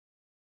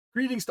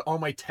Greetings to all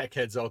my tech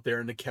heads out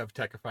there in the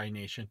KevTechify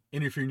nation,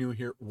 and if you're new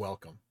here,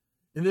 welcome.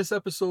 In this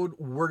episode,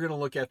 we're going to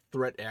look at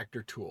threat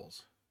actor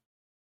tools.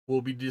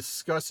 We'll be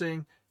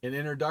discussing an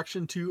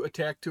introduction to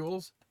attack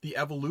tools, the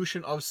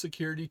evolution of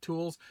security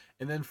tools,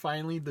 and then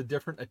finally the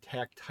different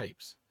attack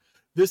types.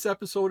 This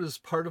episode is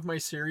part of my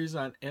series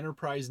on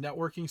enterprise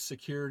networking,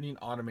 security, and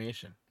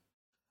automation.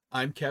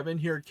 I'm Kevin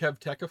here at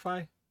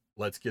KevTechify.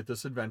 Let's get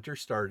this adventure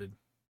started.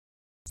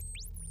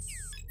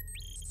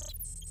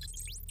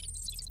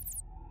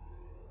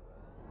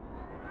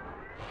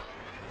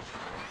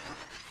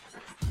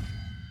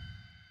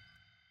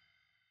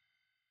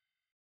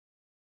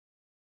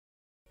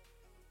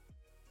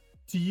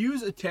 To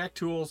use attack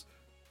tools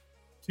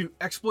to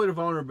exploit a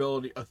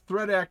vulnerability, a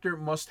threat actor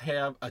must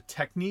have a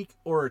technique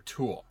or a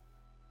tool.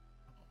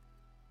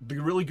 The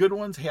really good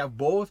ones have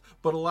both,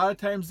 but a lot of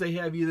times they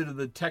have either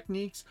the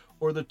techniques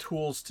or the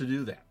tools to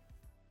do that.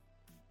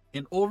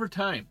 And over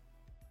time,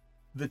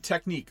 the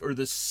technique or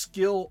the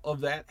skill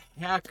of that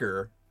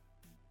hacker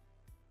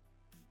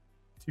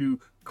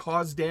to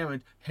cause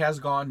damage has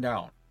gone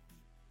down.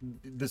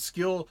 The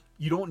skill,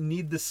 you don't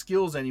need the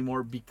skills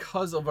anymore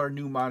because of our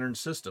new modern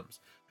systems.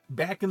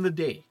 Back in the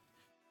day,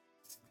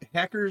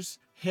 hackers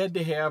had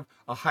to have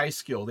a high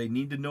skill. They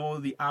need to know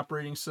the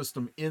operating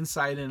system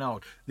inside and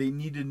out. They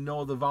needed to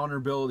know the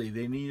vulnerability.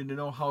 They needed to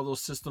know how those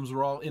systems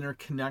were all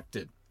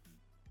interconnected.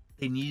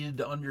 They needed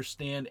to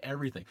understand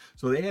everything.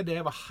 So they had to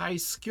have a high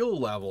skill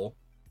level,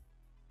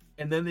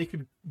 and then they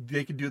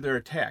could do their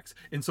attacks.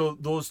 And so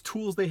those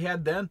tools they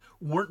had then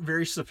weren't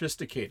very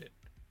sophisticated.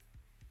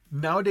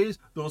 Nowadays,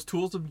 those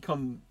tools have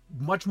become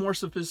much more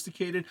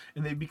sophisticated,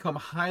 and they've become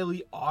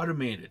highly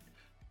automated.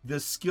 The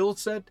skill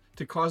set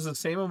to cause the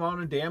same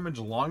amount of damage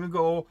long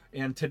ago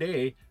and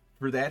today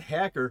for that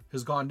hacker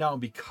has gone down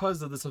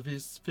because of the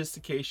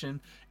sophistication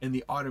and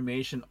the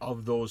automation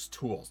of those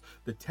tools.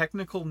 The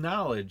technical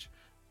knowledge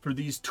for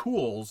these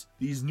tools,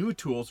 these new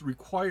tools,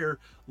 require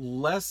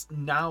less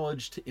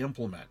knowledge to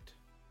implement.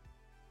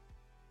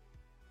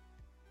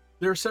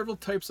 There are several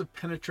types of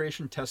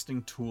penetration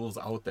testing tools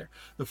out there.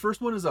 The first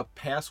one is a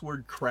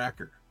password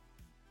cracker.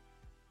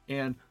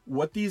 And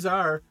what these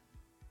are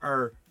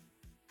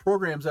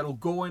programs that'll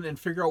go in and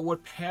figure out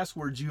what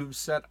passwords you have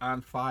set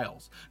on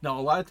files. Now,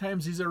 a lot of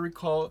times these are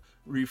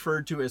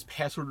referred to as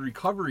password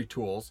recovery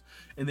tools,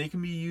 and they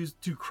can be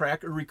used to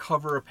crack or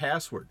recover a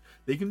password.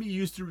 They can be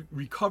used to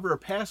recover a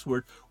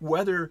password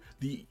whether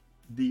the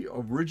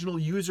original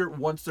user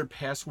wants their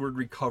password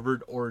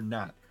recovered or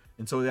not.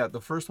 And so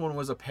the first one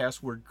was a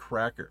password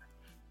cracker.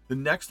 The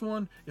next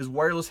one is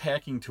wireless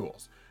hacking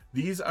tools.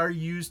 These are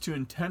used to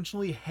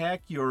intentionally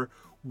hack your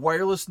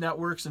wireless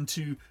networks and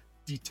to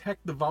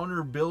detect the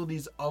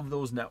vulnerabilities of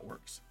those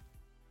networks.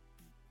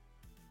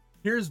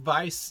 Here's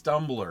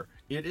ViStumbler.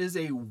 It is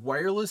a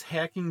wireless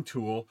hacking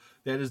tool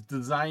that is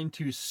designed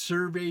to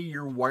survey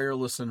your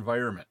wireless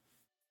environment.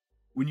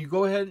 When you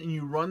go ahead and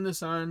you run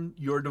this on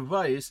your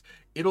device,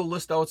 it'll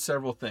list out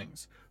several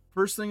things.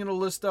 First thing it'll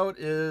list out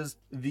is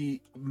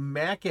the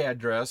MAC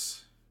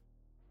address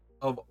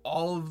of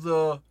all of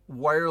the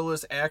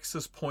wireless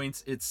access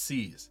points it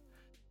sees.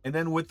 And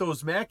then with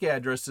those MAC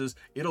addresses,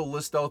 it'll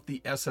list out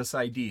the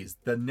SSIDs,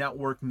 the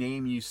network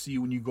name you see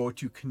when you go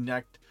to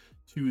connect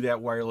to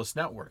that wireless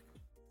network.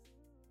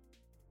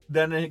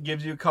 Then it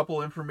gives you a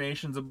couple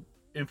information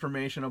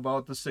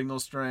about the signal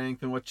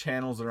strength and what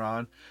channels they're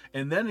on.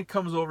 And then it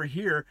comes over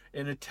here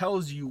and it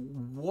tells you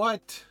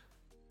what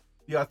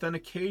the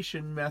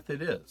authentication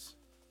method is.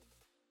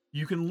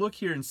 You can look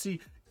here and see,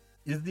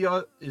 is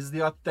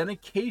the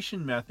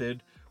authentication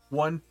method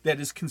one that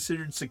is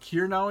considered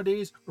secure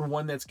nowadays or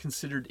one that's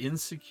considered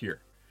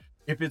insecure?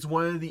 If it's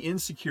one of the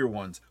insecure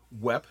ones,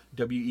 WEP,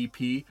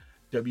 W-E-P,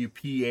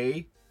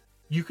 WPA,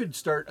 you could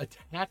start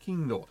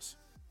attacking those.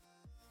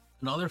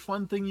 Another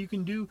fun thing you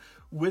can do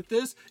with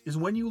this is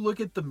when you look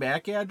at the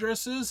MAC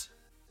addresses,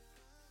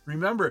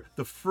 remember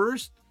the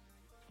first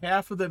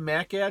half of the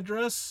MAC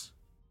address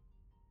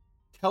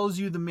tells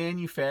you the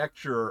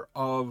manufacturer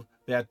of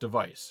that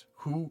device,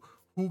 who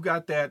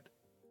got that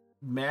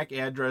MAC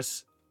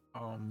address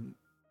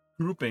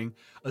grouping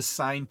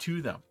assigned to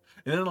them.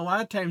 And then a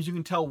lot of times you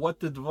can tell what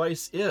the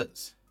device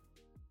is.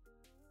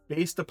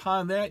 Based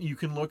upon that, you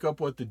can look up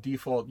what the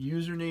default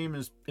username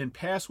is and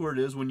password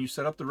is when you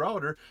set up the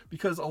router,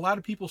 because a lot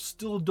of people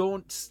still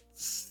don't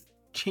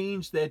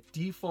change that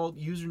default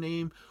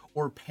username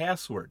or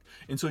password.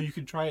 And so you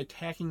can try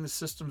attacking the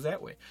systems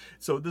that way.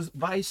 So this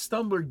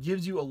ViStumbler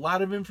gives you a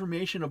lot of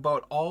information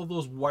about all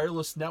those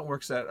wireless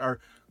networks that are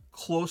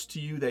close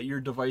to you that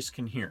your device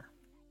can hear.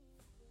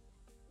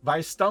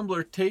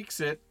 ViStumbler takes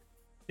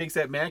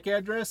that MAC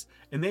address,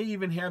 and they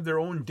even have their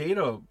own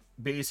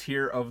database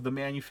here of the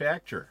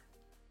manufacturer.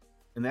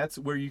 And that's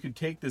where you could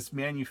take this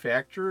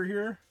manufacturer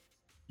here.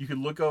 You could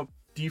look up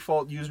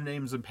default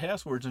usernames and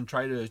passwords and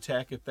try to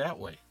attack it that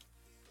way.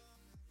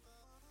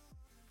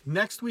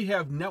 Next, we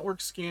have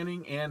network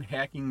scanning and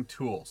hacking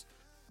tools.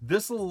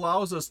 This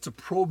allows us to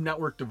probe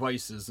network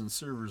devices and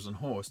servers and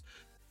hosts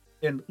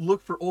and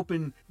look for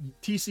open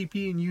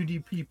TCP and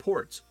UDP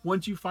ports.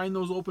 Once you find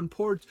those open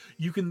ports,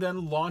 you can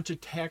then launch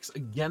attacks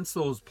against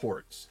those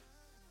ports.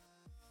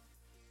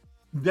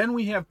 Then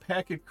we have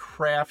packet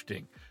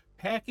crafting.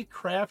 Packet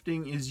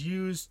crafting is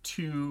used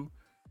to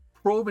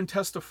probe and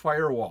test a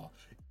firewall,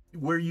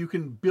 where you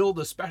can build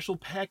a special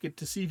packet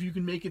to see if you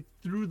can make it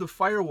through the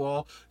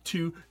firewall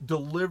to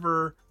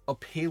deliver a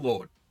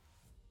payload.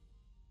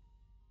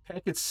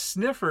 Packet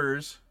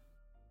sniffers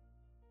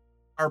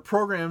are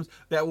programs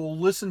that will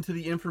listen to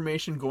the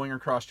information going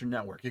across your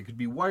network. It could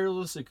be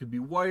wireless, it could be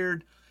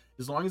wired.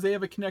 As long as they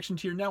have a connection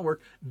to your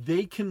network,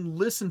 they can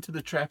listen to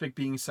the traffic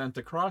being sent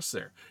across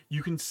there.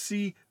 You can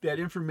see that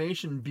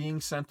information being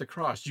sent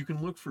across. You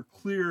can look for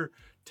clear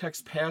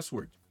text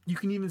passwords. You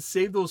can even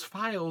save those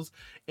files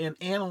and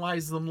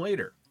analyze them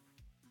later.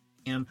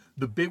 And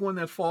the big one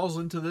that falls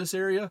into this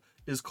area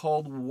is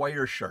called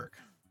Wireshark.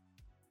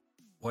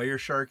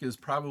 Wireshark is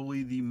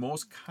probably the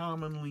most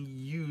commonly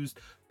used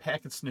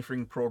packet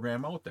sniffing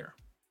program out there.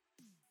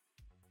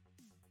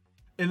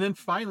 And then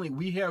finally,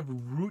 we have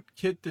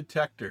rootkit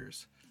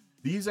detectors.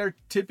 These are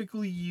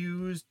typically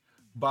used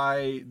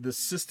by the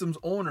system's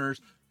owners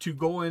to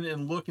go in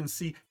and look and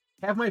see,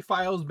 have my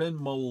files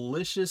been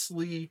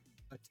maliciously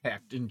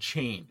attacked and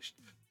changed?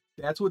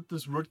 That's what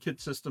this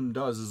rootkit system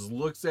does, is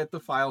looks at the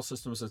file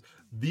system and says,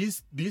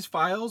 these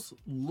files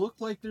look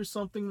like there's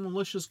something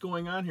malicious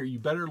going on here. You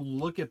better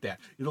look at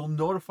that. It'll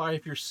notify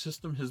if your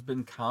system has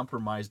been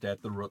compromised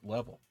at the root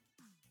level.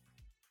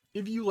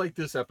 If you like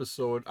this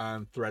episode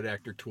on threat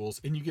actor tools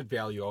and you get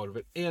value out of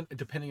it, and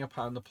depending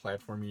upon the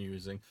platform you're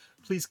using,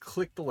 please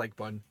click the like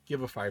button,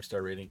 give a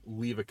 5-star rating,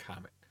 leave a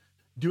comment.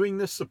 Doing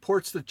this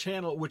supports the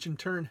channel, which in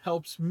turn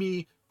helps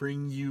me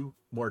bring you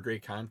more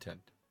great content.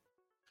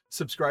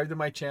 Subscribe to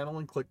my channel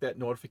and click that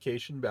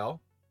notification bell.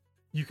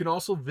 You can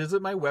also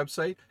visit my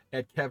website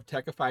at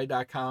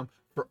KevTechify.com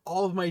for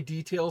all of my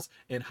details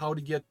and how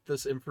to get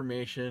this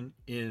information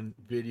in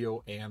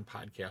video and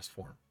podcast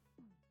form.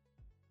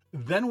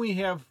 Then we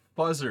have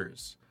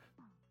fuzzers.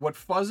 What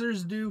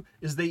fuzzers do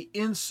is they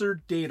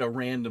insert data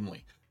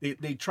randomly.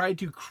 They try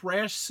to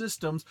crash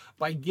systems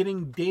by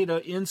getting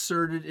data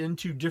inserted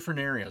into different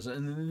areas.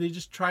 And then they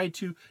just try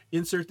to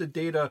insert the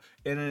data,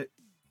 and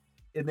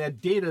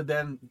that data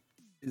then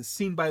is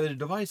seen by the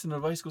device, and the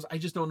device goes, I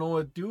just don't know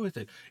what to do with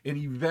it. And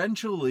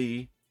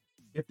eventually,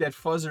 if that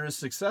fuzzer is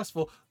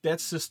successful,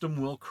 that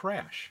system will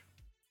crash.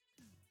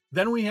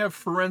 Then we have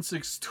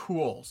forensics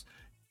tools.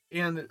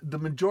 And the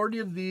majority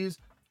of these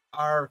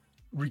are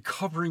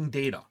recovering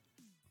data.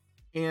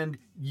 And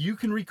you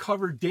can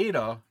recover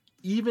data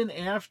even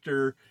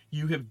after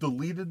you have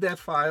deleted that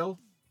file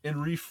and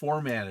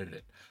reformatted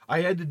it.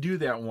 I had to do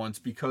that once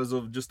because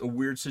of just a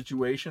weird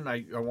situation.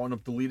 I wound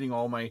up deleting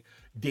all my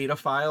data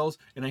files,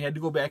 and I had to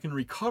go back and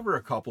recover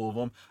a couple of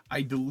them.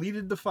 I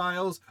deleted the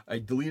files, I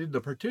deleted the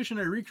partition,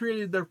 I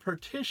recreated the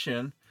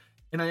partition,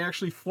 and I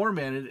actually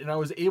formatted it, and I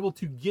was able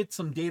to get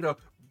some data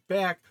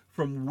back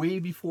from way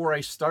before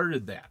I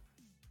started that.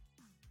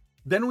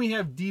 Then we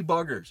have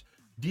debuggers.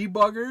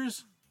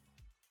 Debuggers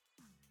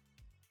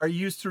are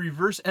used to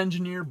reverse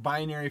engineer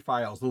binary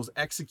files, those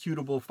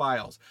executable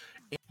files.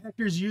 And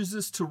hackers use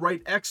this to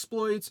write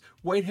exploits.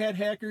 White hat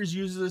hackers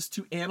use this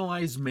to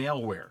analyze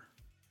malware.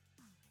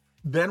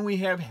 Then we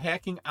have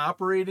hacking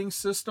operating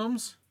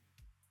systems.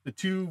 The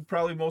two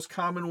probably most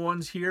common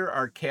ones here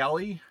are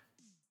Kali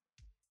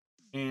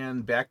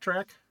and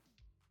Backtrack.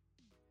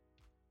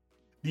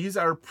 These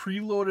are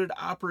preloaded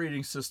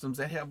operating systems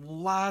that have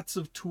lots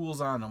of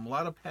tools on them, a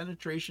lot of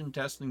penetration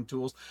testing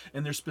tools,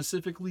 and they're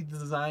specifically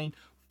designed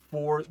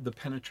for the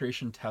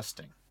penetration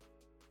testing.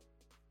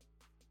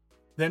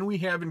 Then we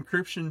have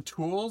encryption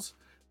tools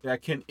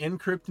that can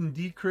encrypt and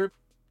decrypt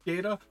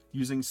data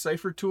using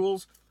cipher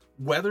tools,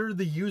 whether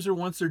the user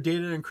wants their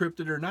data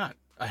encrypted or not.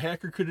 A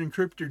hacker could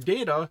encrypt your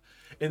data,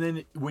 and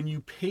then when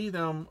you pay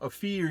them a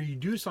fee or you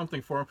do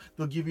something for them,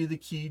 they'll give you the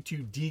key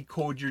to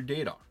decode your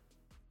data.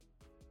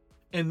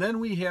 And then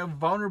we have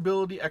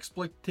vulnerability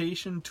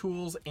exploitation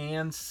tools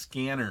and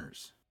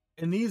scanners.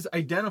 And these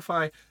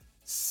identify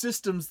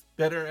systems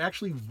that are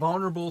actually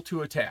vulnerable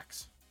to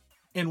attacks.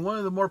 And one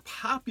of the more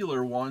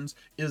popular ones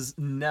is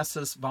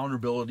Nessus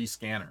Vulnerability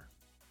Scanner.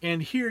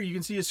 And here you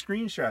can see a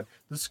screenshot.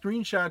 The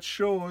screenshot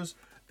shows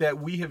that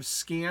we have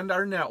scanned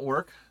our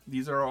network.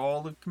 These are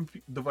all the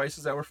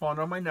devices that were found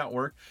on my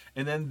network.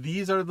 And then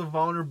these are the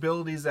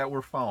vulnerabilities that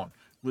were found,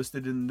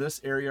 listed in this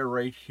area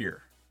right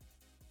here.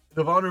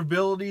 The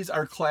vulnerabilities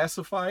are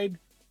classified.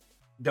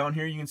 Down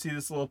here you can see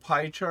this little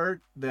pie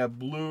chart. That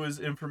blue is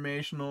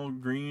informational,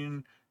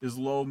 green is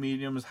low,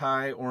 medium is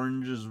high,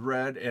 orange is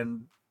red,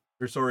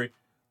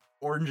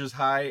 orange is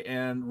high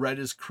and red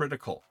is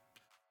critical.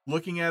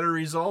 Looking at our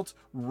results,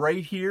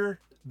 right here,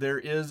 there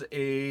is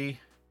a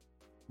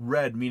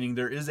red, meaning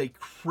there is a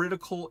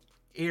critical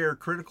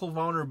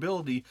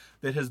vulnerability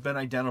that has been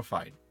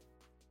identified.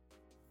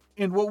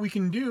 And what we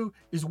can do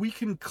is we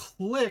can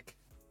click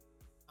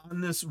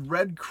on this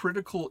red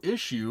critical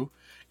issue,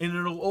 and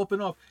it'll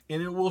open up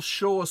and it will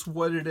show us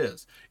what it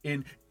is.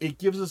 And it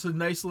gives us a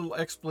nice little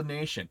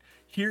explanation.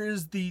 Here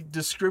is the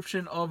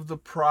description of the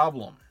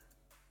problem.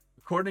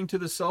 According to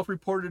the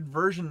self-reported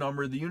version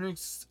number, the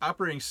Unix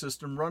operating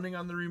system running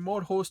on the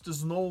remote host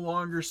is no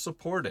longer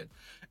supported.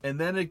 And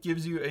then it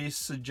gives you a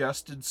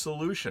suggested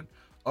solution.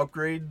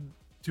 Upgrade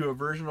to a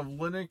version of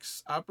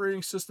Linux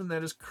operating system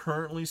that is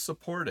currently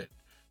supported.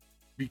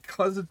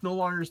 Because it's no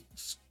longer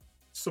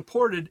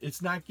supported,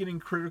 it's not getting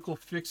critical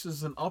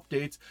fixes and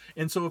updates,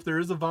 and so if there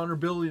is a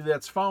vulnerability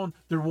that's found,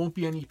 there won't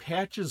be any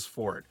patches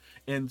for it,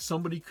 and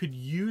somebody could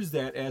use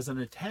that as an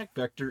attack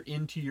vector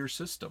into your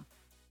system.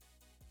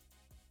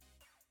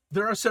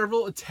 There are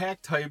several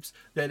attack types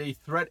that a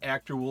threat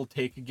actor will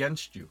take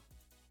against you.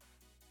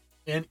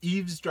 An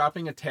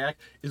eavesdropping attack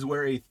is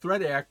where a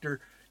threat actor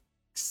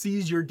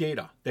sees your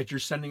data that you're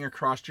sending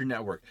across your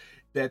network.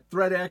 That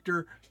threat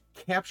actor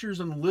captures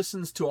and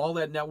listens to all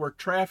that network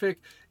traffic,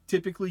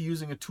 typically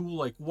using a tool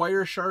like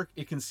Wireshark.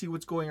 It can see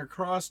what's going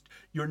across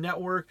your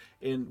network,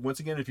 and once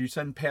again, if you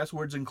send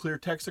passwords and clear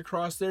text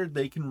across there,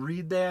 they can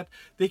read that.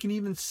 They can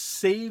even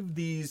save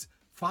these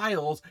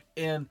files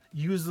and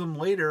use them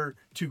later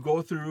to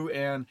go through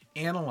and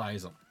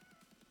analyze them.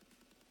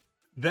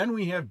 Then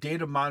we have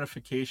data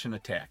modification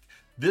attack.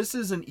 This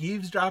is an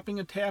eavesdropping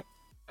attack,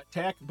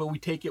 but we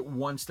take it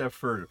one step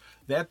further.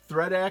 That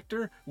threat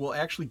actor will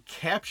actually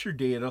capture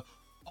data,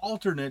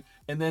 alternate,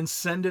 and then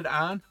send it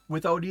on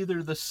without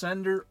either the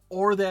sender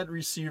or that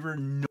receiver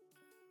knowing.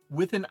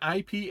 With an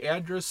IP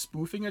address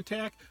spoofing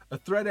attack, a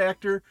threat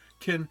actor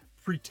can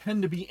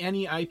pretend to be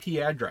any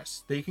IP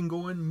address. They can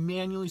go in,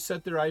 manually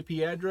set their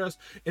IP address,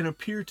 and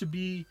appear to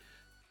be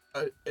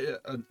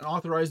an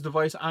authorized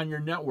device on your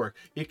network.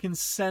 It can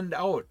send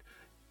out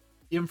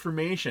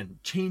information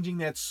changing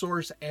that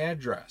source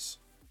address.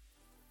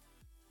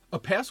 A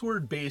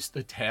password-based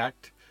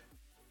attack,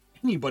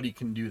 anybody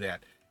can do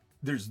that.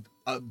 There's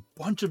a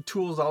bunch of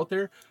tools out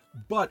there,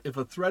 but if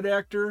a threat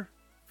actor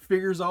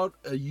figures out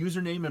a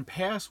username and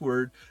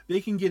password,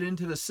 they can get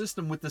into the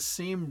system with the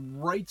same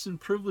rights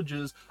and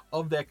privileges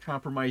of that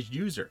compromised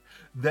user.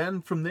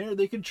 Then from there,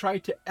 they can try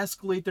to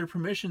escalate their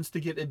permissions to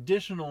get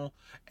additional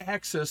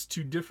access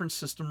to different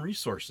system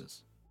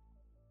resources.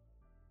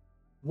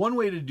 One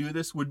way to do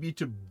this would be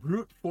to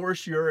brute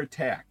force your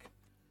attack.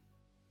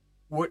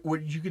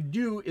 What you could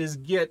do is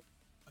get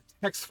a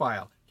text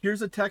file.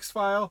 Here's a text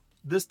file.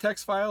 This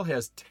text file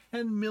has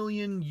 10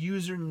 million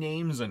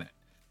usernames in it.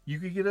 You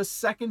could get a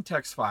second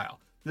text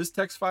file. This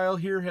text file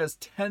here has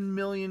 10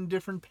 million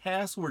different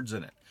passwords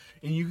in it.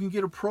 And you can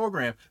get a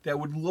program that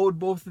would load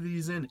both of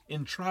these in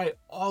and try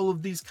all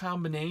of these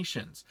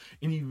combinations.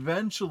 And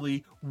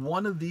eventually,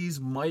 one of these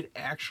might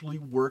actually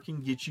work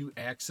and get you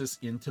access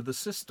into the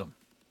system.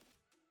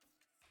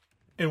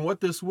 And what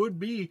this would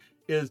be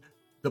is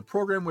the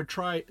program would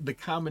try the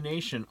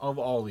combination of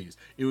all these.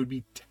 It would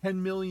be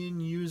 10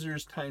 million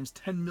users times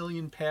 10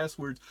 million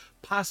passwords,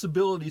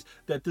 possibilities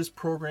that this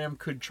program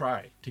could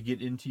try to get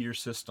into your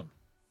system.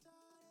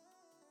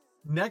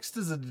 Next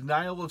is a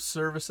denial of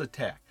service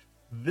attack.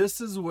 This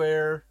is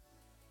where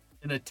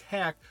an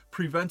attack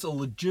prevents a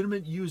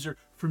legitimate user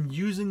from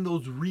using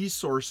those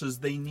resources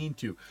they need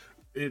to.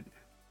 It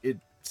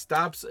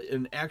stops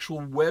an actual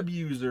web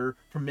user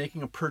from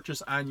making a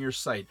purchase on your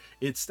site.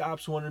 It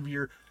stops one of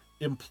your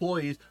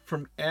employees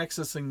from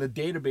accessing the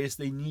database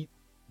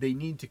they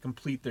need to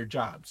complete their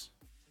jobs.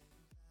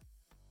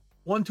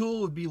 One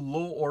tool would be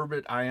low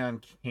orbit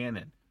ion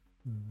cannon.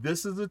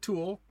 This is a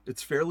tool.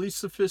 It's fairly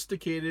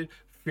sophisticated,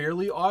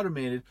 fairly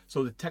automated,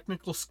 so the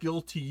technical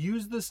skill to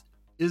use this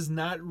is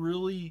not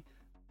really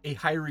a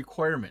high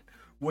requirement.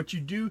 What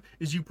you do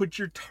is you put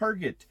your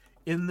target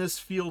in this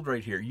field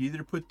right here. You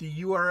either put the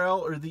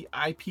URL or the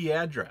IP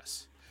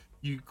address.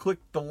 You click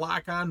the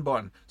lock on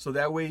button, so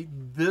that way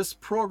this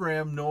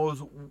program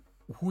knows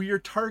who your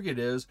target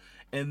is,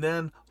 and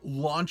then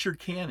launch your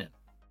cannon.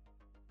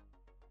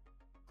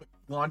 Click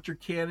launch your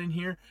cannon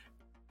here,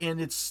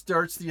 and it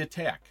starts the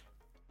attack.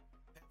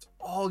 That's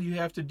all you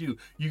have to do.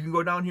 You can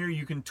go down here,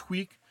 you can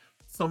tweak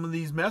some of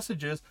these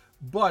messages,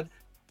 but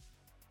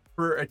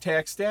for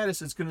attack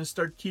status, it's going to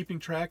start keeping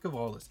track of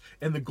all this.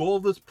 And the goal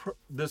of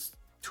this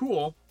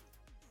tool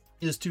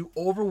is to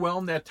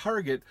overwhelm that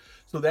target,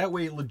 so that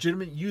way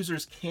legitimate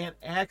users can't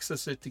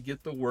access it to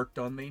get the work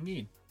done they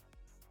need.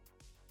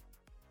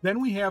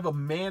 Then we have a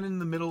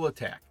man-in-the-middle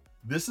attack.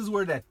 This is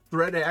where that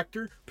threat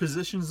actor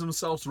positions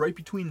themselves right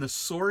between the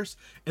source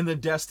and the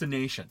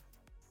destination.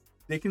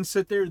 They can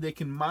sit there, they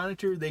can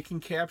monitor, they can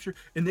capture,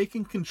 and they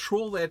can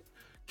control that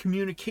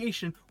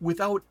communication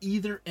without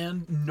either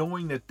end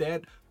knowing that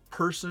that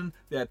person,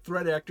 that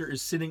threat actor,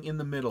 is sitting in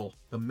the middle,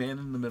 the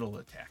man-in-the-middle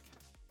attack.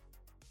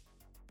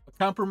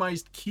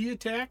 Compromised key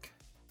attack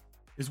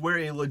is where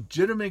a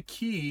legitimate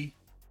key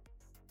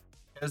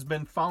has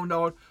been found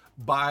out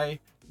by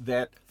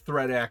that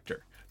threat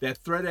actor. That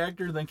threat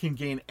actor then can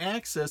gain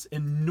access,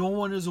 and no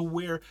one is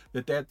aware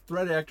that that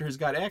threat actor has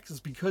got access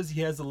because he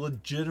has a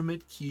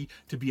legitimate key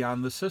to be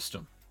on the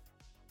system.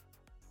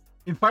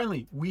 And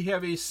finally, we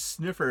have a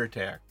sniffer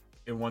attack.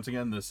 And once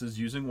again, this is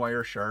using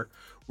Wireshark,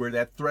 where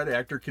that threat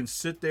actor can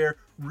sit there,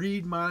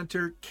 read,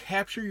 monitor,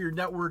 capture your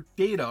network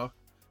data.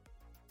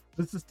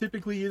 This is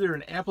typically either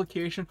an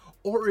application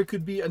or it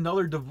could be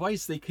another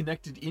device they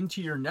connected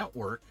into your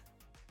network.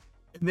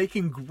 And they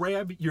can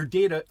grab your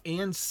data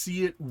and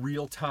see it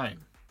real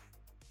time.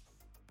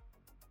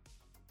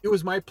 It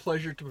was my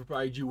pleasure to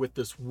provide you with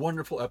this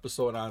wonderful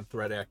episode on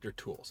threat actor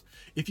tools.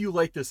 If you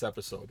like this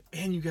episode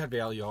and you got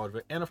value out of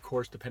it, and of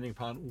course, depending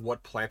upon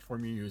what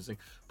platform you're using,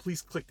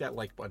 please click that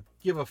like button,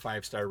 give a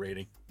 5-star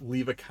rating,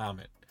 leave a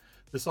comment.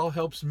 This all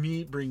helps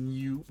me bring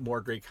you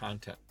more great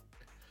content.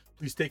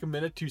 Please take a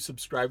minute to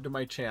subscribe to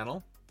my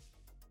channel.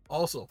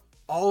 Also,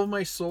 all of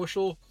my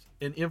social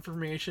and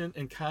information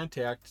and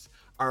contacts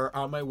are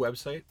on my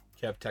website,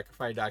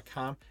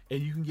 KevTechify.com,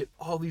 and you can get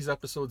all these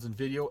episodes in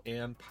video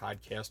and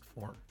podcast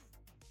form.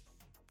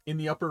 In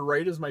the upper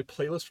right is my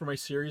playlist for my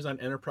series on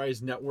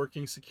enterprise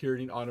networking,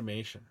 security, and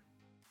automation.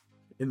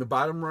 In the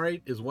bottom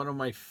right is one of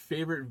my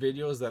favorite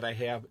videos that I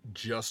have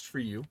just for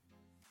you.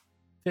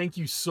 Thank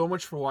you so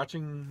much for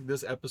watching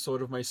this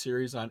episode of my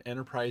series on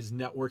enterprise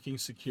networking,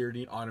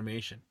 security, and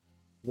automation.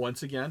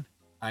 Once again,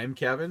 I'm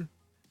Kevin.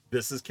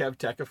 This is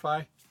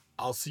KevTechify.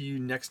 I'll see you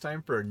next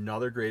time for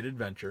another great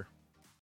adventure.